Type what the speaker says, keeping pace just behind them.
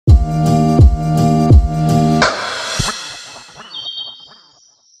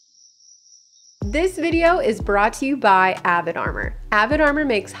This video is brought to you by Avid Armor. Avid Armor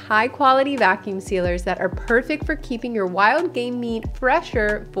makes high-quality vacuum sealers that are perfect for keeping your wild game meat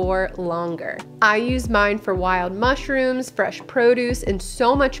fresher for longer. I use mine for wild mushrooms, fresh produce, and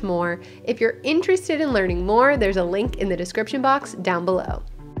so much more. If you're interested in learning more, there's a link in the description box down below.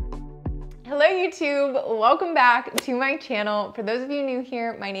 Hello YouTube, welcome back to my channel. For those of you new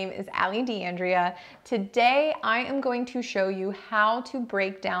here, my name is Allie DeAndrea. Today I am going to show you how to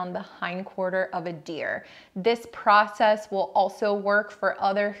break down the hindquarter of a deer. This process will also work for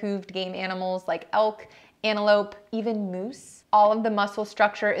other hooved game animals like elk, antelope, even moose. All of the muscle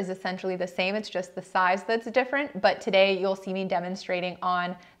structure is essentially the same, it's just the size that's different, but today you'll see me demonstrating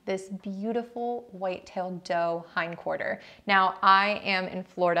on this beautiful whitetail doe hindquarter. Now, I am in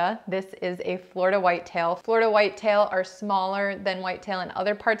Florida. This is a Florida whitetail. Florida whitetail are smaller than whitetail in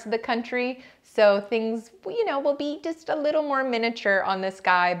other parts of the country, so things, will be just a little more miniature on this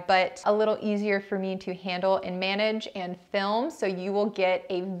guy, but a little easier for me to handle and manage and film, so you will get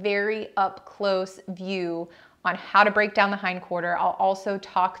a very up close view on how to break down the hindquarter. I'll also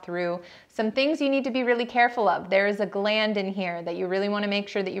talk through some things you need to be really careful of. There is a gland in here that you really want to make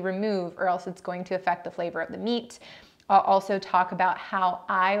sure that you remove, or else it's going to affect the flavor of the meat. I'll also talk about how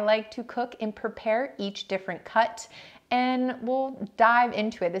I like to cook and prepare each different cut, and we'll dive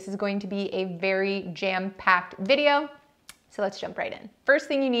into it. This is going to be a very jam-packed video. So let's jump right in. First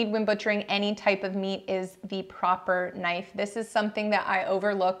thing you need when butchering any type of meat is the proper knife. This is something that I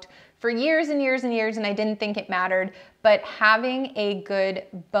overlooked for years and years and years, and I didn't think it mattered, but having a good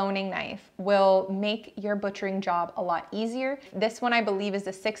boning knife will make your butchering job a lot easier. This one I believe is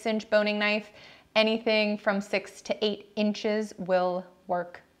a 6-inch boning knife. Anything from 6 to 8 inches will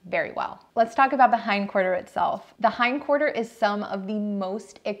work very well. Let's talk about the hindquarter itself. The hindquarter is some of the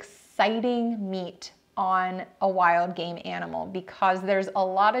most exciting meat on a wild game animal because there's a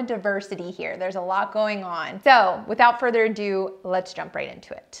lot of diversity here. There's a lot going on. So without further ado, let's jump right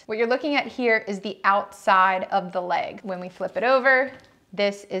into it. What you're looking at here is the outside of the leg. When we flip it over,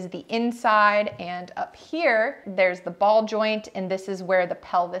 this is the inside, and up here, there's the ball joint, and this is where the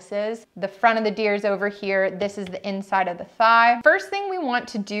pelvis is. The front of the deer is over here. This is the inside of the thigh. First thing we want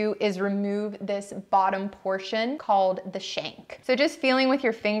to do is remove this bottom portion called the shank. So just feeling with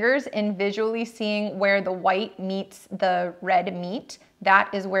your fingers and visually seeing where the white meets the red meat, that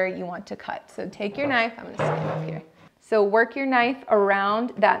is where you want to cut. So take your knife, I'm gonna stand up here. So work your knife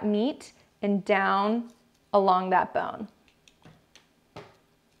around that meat and down along that bone.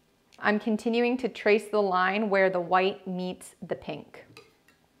 I'm continuing to trace the line where the white meets the pink.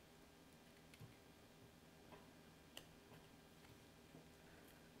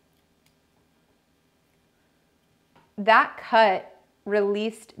 That cut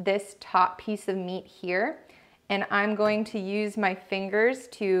released this top piece of meat here, and I'm going to use my fingers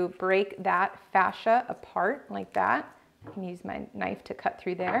to break that fascia apart like that. I can use my knife to cut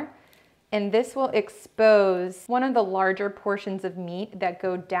through there. And this will expose one of the larger portions of meat that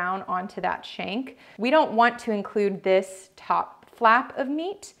go down onto that shank. We don't want to include this top flap of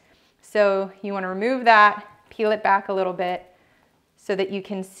meat. So you want to remove that, peel it back a little bit so that you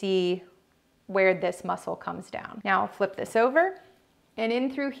can see where this muscle comes down. Now I'll flip this over, and in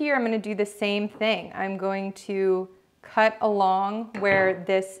through here I'm going to do the same thing. I'm going to cut along where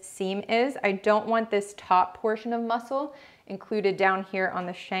this seam is. I don't want this top portion of muscle included down here on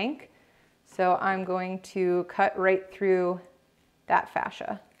the shank. So I'm going to cut right through that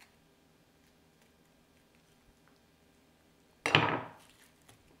fascia.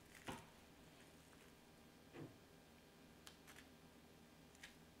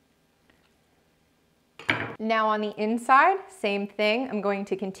 Now on the inside, same thing. I'm going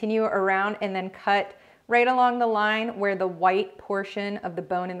to continue around and then cut right along the line where the white portion of the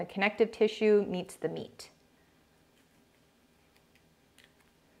bone and the connective tissue meets the meat.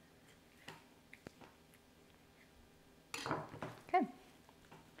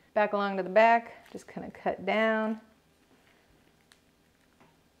 Back along to the back, just kind of cut down.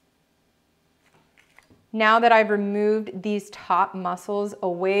 Now that I've removed these top muscles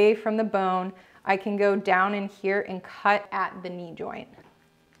away from the bone, I can go down in here and cut at the knee joint.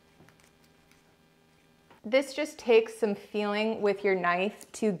 This just takes some feeling with your knife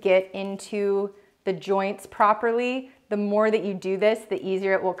to get into the joints properly. The more that you do this, the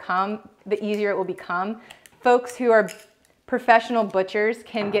easier it will become. Folks who are professional butchers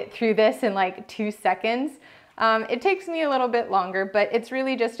can get through this in like 2 seconds. It takes me a little bit longer, but it's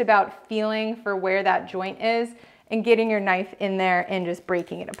really just about feeling for where that joint is and getting your knife in there and just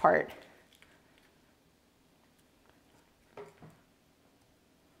breaking it apart.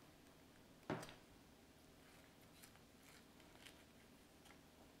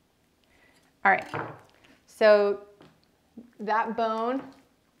 All right, so that bone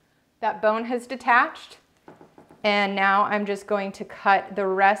has detached, and now I'm just going to cut the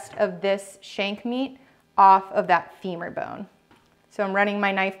rest of this shank meat off of that femur bone. So I'm running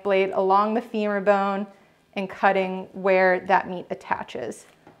my knife blade along the femur bone and cutting where that meat attaches.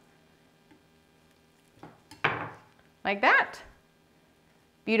 Like that.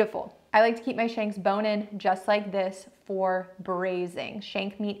 Beautiful. I like to keep my shanks bone-in just like this for braising.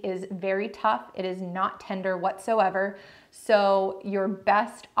 Shank meat is very tough. It is not tender whatsoever. So your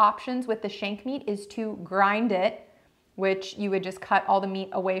best options with the shank meat is to grind it, which you would just cut all the meat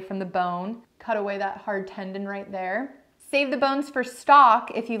away from the bone. Cut away that hard tendon right there. Save the bones for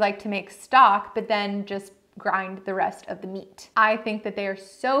stock if you like to make stock, but then just grind the rest of the meat. I think that they are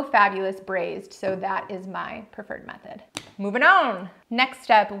so fabulous braised, so that is my preferred method. Moving on. Next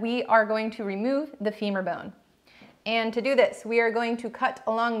step, we are going to remove the femur bone. And to do this, we are going to cut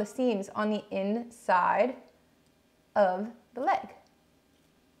along the seams on the inside of the leg.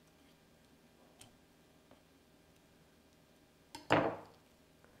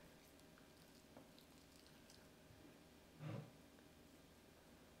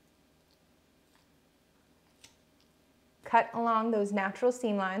 Cut along those natural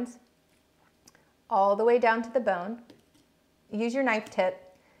seam lines all the way down to the bone. Use your knife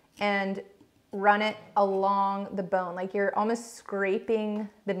tip and run it along the bone, like you're almost scraping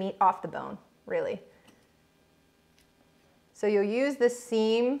the meat off the bone, really. So you'll use the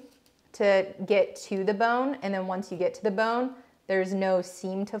seam to get to the bone, and then once you get to the bone, there's no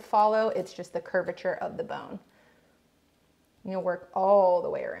seam to follow, it's just the curvature of the bone. And you'll work all the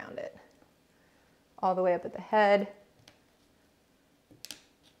way around it, all the way up at the head.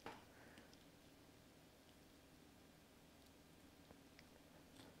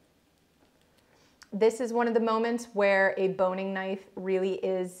 This is one of the moments where a boning knife really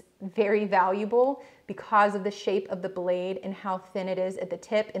is very valuable because of the shape of the blade and how thin it is at the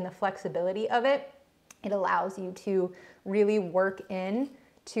tip and the flexibility of it. It allows you to really work in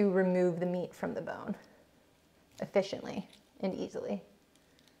to remove the meat from the bone efficiently and easily.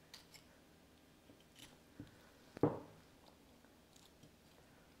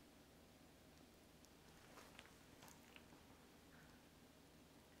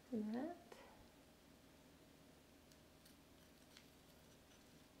 That.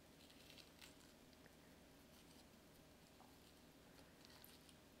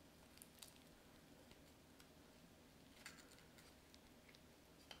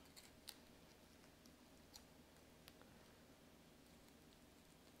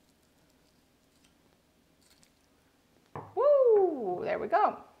 Woo, there we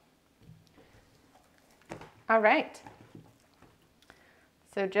go. All right.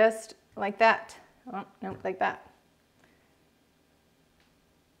 So just like that. Oh, no, like that.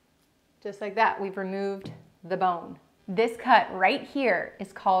 Just like that, we've removed the bone. This cut right here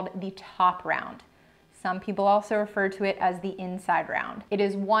is called the top round. Some people also refer to it as the inside round. It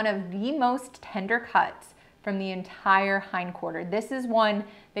is one of the most tender cuts from the entire hindquarter. This is one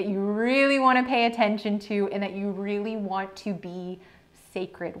that you really want to pay attention to and that you really want to be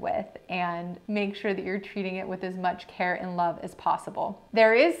sacred with, and make sure that you're treating it with as much care and love as possible.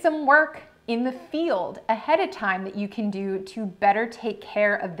 There is some work in the field ahead of time that you can do to better take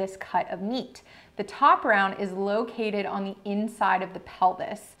care of this cut of meat. The top round is located on the inside of the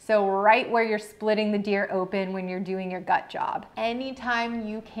pelvis, so right where you're splitting the deer open when you're doing your gut job. Anytime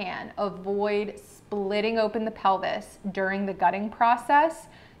you can, avoid splitting open the pelvis during the gutting process.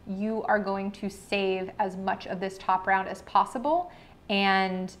 You are going to save as much of this top round as possible,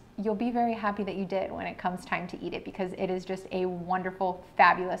 and you'll be very happy that you did when it comes time to eat it, because it is just a wonderful,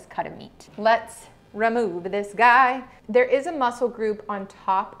 fabulous cut of meat. Let's remove this guy. There is a muscle group on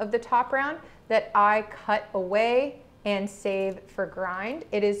top of the top round that I cut away and save for grind.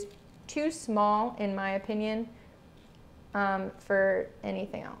 It is too small, in my opinion, for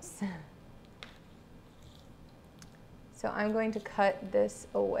anything else. So I'm going to cut this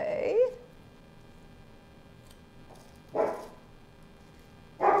away.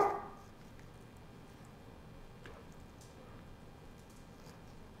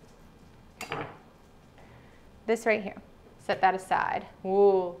 This right here, set that aside.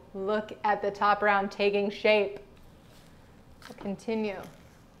 Ooh, look at the top round taking shape. I'll continue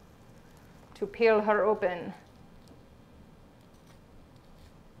to peel her open.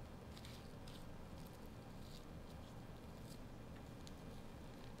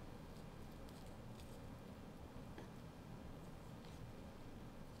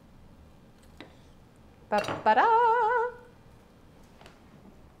 Ba-ba-da!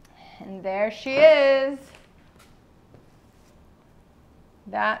 And there she is.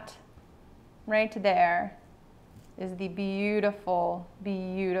 That right there is the beautiful,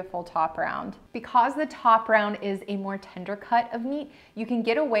 beautiful top round. Because the top round is a more tender cut of meat, you can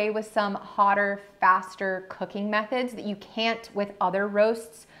get away with some hotter, faster cooking methods that you can't with other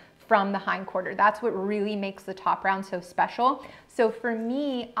roasts from the hindquarter. That's what really makes the top round so special. So for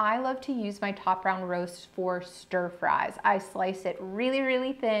me, I love to use my top round roast for stir fries. I slice it really,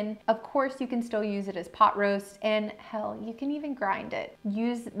 really thin. Of course, you can still use it as pot roast, and hell, you can even grind it.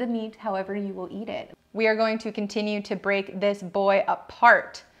 Use the meat however you will eat it. We are going to continue to break this boy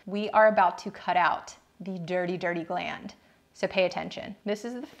apart. We are about to cut out the dirty, dirty gland. So pay attention. This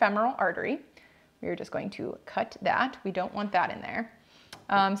is the femoral artery. We are just going to cut that. We don't want that in there.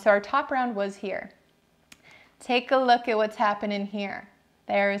 So our top round was here. Take a look at what's happening here.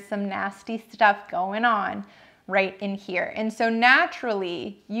 There is some nasty stuff going on right in here. And so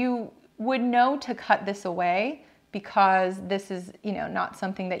naturally, you would know to cut this away because this is, not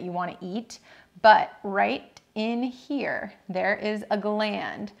something that you want to eat. But right in here, there is a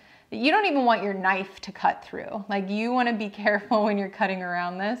gland that you don't even want your knife to cut through. Like, you want to be careful when you're cutting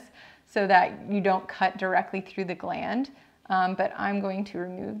around this so that you don't cut directly through the gland. But I'm going to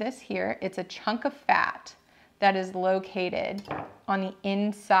remove this here. It's a chunk of fat that is located on the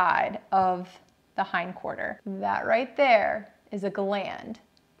inside of the hindquarter. That right there is a gland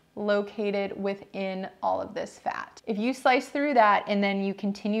located within all of this fat. If you slice through that and then you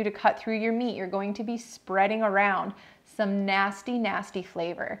continue to cut through your meat, you're going to be spreading around some nasty, nasty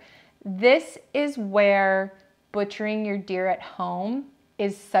flavor. This is where butchering your deer at home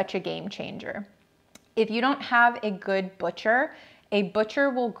is such a game changer. If you don't have a good butcher, a butcher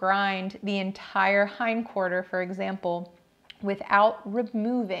will grind the entire hindquarter, for example, without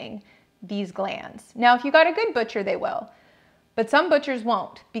removing these glands. Now, if you got a good butcher, they will, but some butchers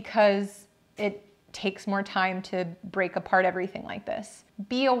won't because it takes more time to break apart everything like this.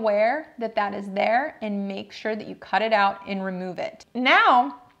 Be aware that that is there and make sure that you cut it out and remove it.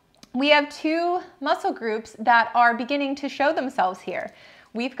 Now, we have two muscle groups that are beginning to show themselves here.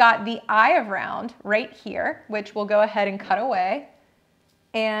 We've got the eye of round right here, which we'll go ahead and cut away.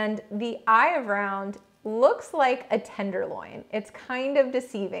 And the eye of round looks like a tenderloin. It's kind of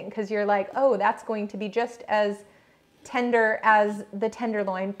deceiving because you're like, oh, that's going to be just as tender as the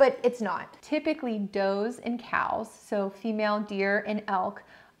tenderloin, but it's not. Typically does and cows, so female deer and elk,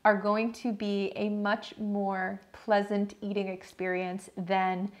 are going to be a much more pleasant eating experience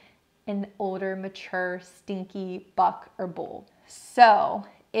than an older, mature, stinky buck or bull. So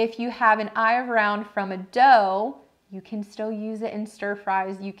if you have an eye of round from a doe, you can still use it in stir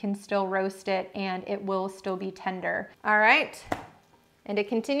fries, you can still roast it, and it will still be tender. All right, and it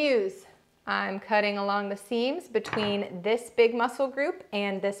continues. I'm cutting along the seams between this big muscle group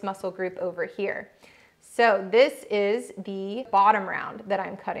and this muscle group over here. So this is the bottom round that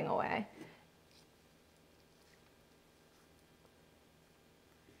I'm cutting away.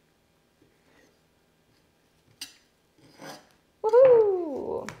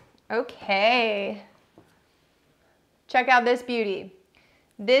 Woohoo! Okay. Check out this beauty.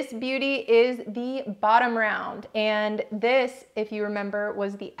 This beauty is the bottom round, and this, if you remember,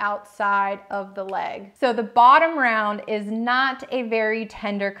 was the outside of the leg. So the bottom round is not a very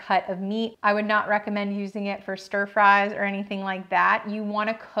tender cut of meat. I would not recommend using it for stir fries or anything like that. You want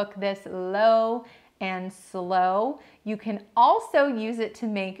to cook this low and slow. You can also use it to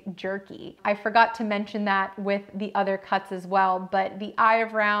make jerky. I forgot to mention that with the other cuts as well, but the eye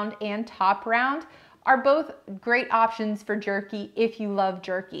of round and top round are both great options for jerky if you love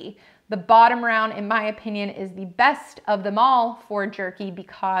jerky. The bottom round, in my opinion, is the best of them all for jerky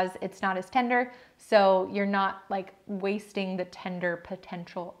because it's not as tender, so you're not like wasting the tender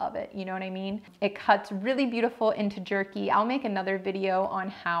potential of it, you know what I mean? It cuts really beautiful into jerky. I'll make another video on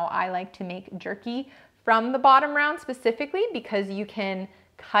how I like to make jerky from the bottom round specifically because you can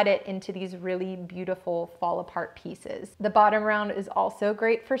cut it into these really beautiful fall apart pieces. The bottom round is also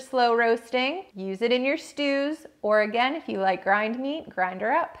great for slow roasting. Use it in your stews, or again, if you like grind meat, grind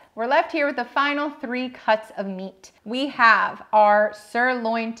her up. We're left here with the final 3 cuts of meat. We have our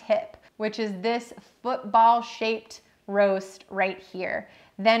sirloin tip, which is this football shaped roast right here.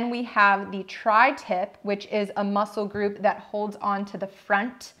 Then we have the tri-tip, which is a muscle group that holds on to the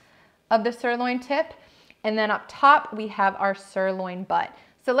front of the sirloin tip. And then up top, we have our sirloin butt.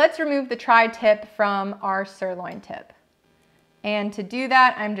 So let's remove the tri-tip from our sirloin tip. And to do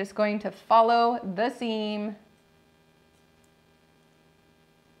that, I'm just going to follow the seam.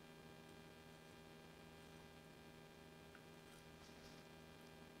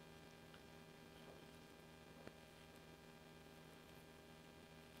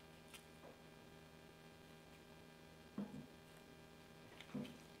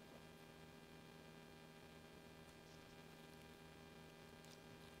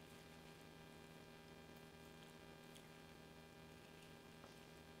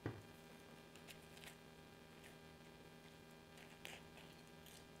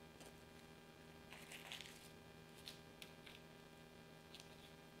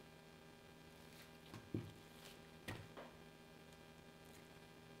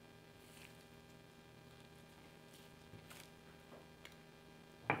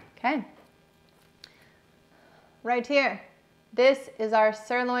 Okay. Right here. This is our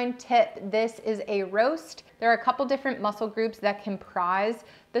sirloin tip. This is a roast. There are a couple different muscle groups that comprise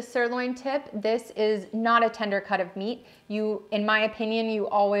the sirloin tip. This is not a tender cut of meat. In my opinion, you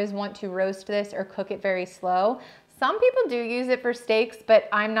always want to roast this or cook it very slow. Some people do use it for steaks, but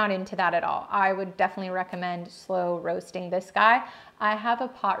I'm not into that at all. I would definitely recommend slow roasting this guy. I have a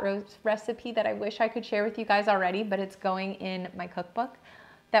pot roast recipe that I wish I could share with you guys already, but it's going in my cookbook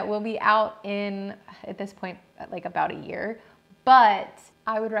that will be out in, at this point, like about a year. But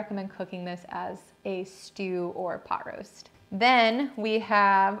I would recommend cooking this as a stew or pot roast. Then we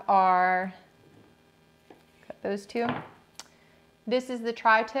have our, cut those two. This is the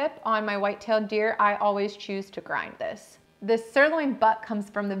tri-tip on my white-tailed deer. I always choose to grind this. The sirloin butt comes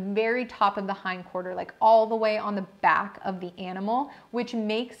from the very top of the hind quarter, like all the way on the back of the animal, which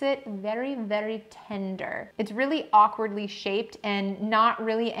makes it very, very tender. It's really awkwardly shaped and not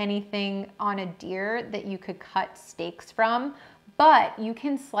really anything on a deer that you could cut steaks from, but you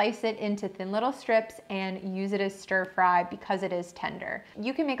can slice it into thin little strips and use it as stir fry because it is tender.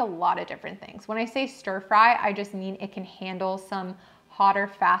 You can make a lot of different things. When I say stir fry, I just mean it can handle some hotter,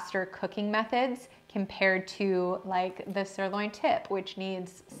 faster cooking methods compared to like the sirloin tip, which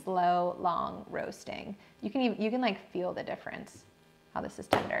needs slow, long roasting. You can like feel the difference, how this is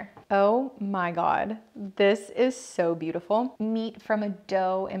tender. Oh my God, this is so beautiful. Meat from a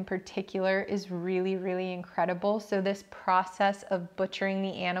doe in particular is really, really incredible. So this process of butchering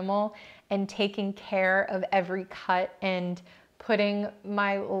the animal and taking care of every cut and putting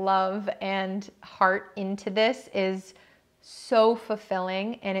my love and heart into this is so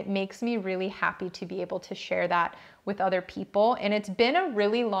fulfilling, and it makes me really happy to be able to share that with other people. And it's been a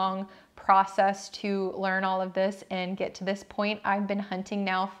really long process to learn all of this and get to this point. I've been hunting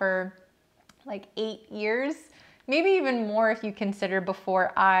now for like 8 years, maybe even more if you consider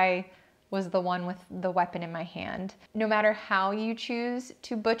before I was the one with the weapon in my hand. No matter how you choose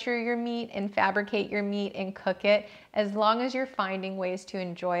to butcher your meat and fabricate your meat and cook it, as long as you're finding ways to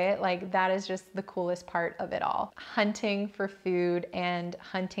enjoy it, like that is just the coolest part of it all. Hunting for food and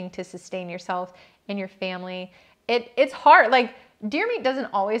hunting to sustain yourself and your family, it's hard. Like deer meat doesn't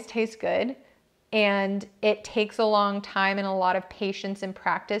always taste good, and it takes a long time and a lot of patience and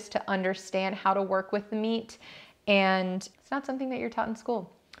practice to understand how to work with the meat, and it's not something that you're taught in school.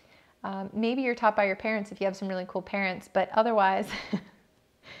 Maybe you're taught by your parents if you have some really cool parents, but otherwise,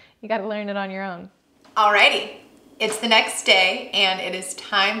 you got to learn it on your own. Alrighty, it's the next day and it is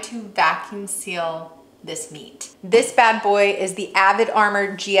time to vacuum seal this meat. This bad boy is the Avid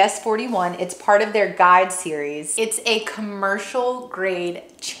Armor GS41. It's part of their guide series. It's a commercial grade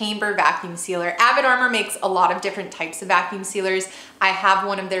chamber vacuum sealer. Avid Armor makes a lot of different types of vacuum sealers. I have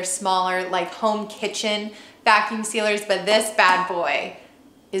one of their smaller, like home kitchen vacuum sealers, but this bad boy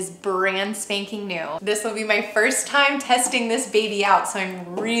is brand spanking new. This will be my first time testing this baby out, so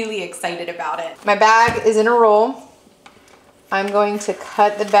I'm really excited about it. My bag is in a roll. I'm going to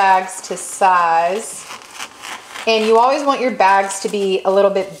cut the bags to size. And you always want your bags to be a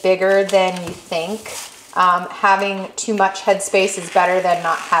little bit bigger than you think. Having too much headspace is better than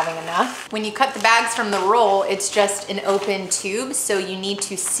not having enough. When you cut the bags from the roll, it's just an open tube, so you need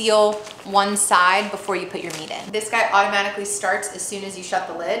to seal one side before you put your meat in. This guy automatically starts as soon as you shut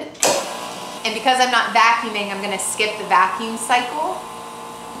the lid. And because I'm not vacuuming, I'm gonna skip the vacuum cycle.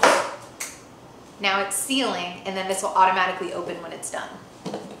 Now it's sealing, and then this will automatically open when it's done.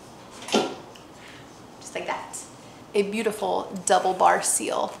 Just like that. A beautiful double bar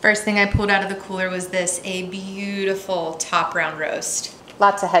seal. First thing I pulled out of the cooler was this, a beautiful top round roast.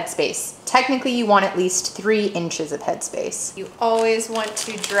 Lots of headspace. Technically you want at least 3 inches of headspace. You always want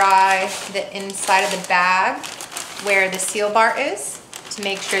to dry the inside of the bag where the seal bar is to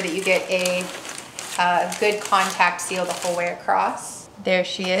make sure that you get a good contact seal the whole way across. There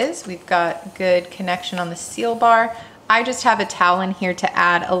she is. We've got good connection on the seal bar. I just have a towel in here to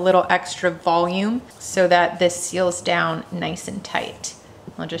add a little extra volume so that this seals down nice and tight.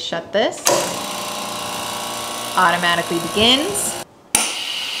 I'll just shut this. Automatically begins.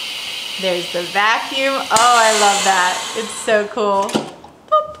 There's the vacuum. Oh, I love that. It's so cool.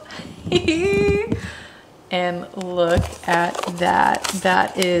 Boop. And look at that.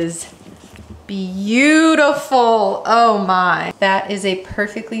 That is beautiful. Oh my. That is a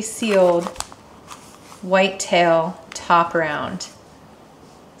perfectly sealed whitetail top round.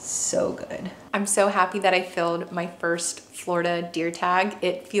 So good. I'm so happy that I filled my first Florida deer tag.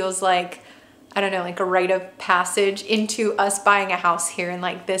 It feels like, I don't know, like a rite of passage into us buying a house here and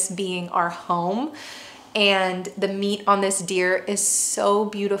like this being our home. and the meat on this deer is so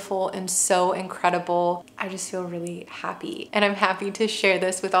beautiful and so incredible. I just feel really happy, and I'm happy to share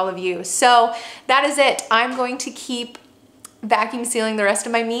this with all of you. So that is it. I'm going to keep vacuum sealing the rest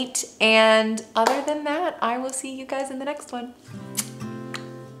of my meat, and other than that, I will see you guys in the next one.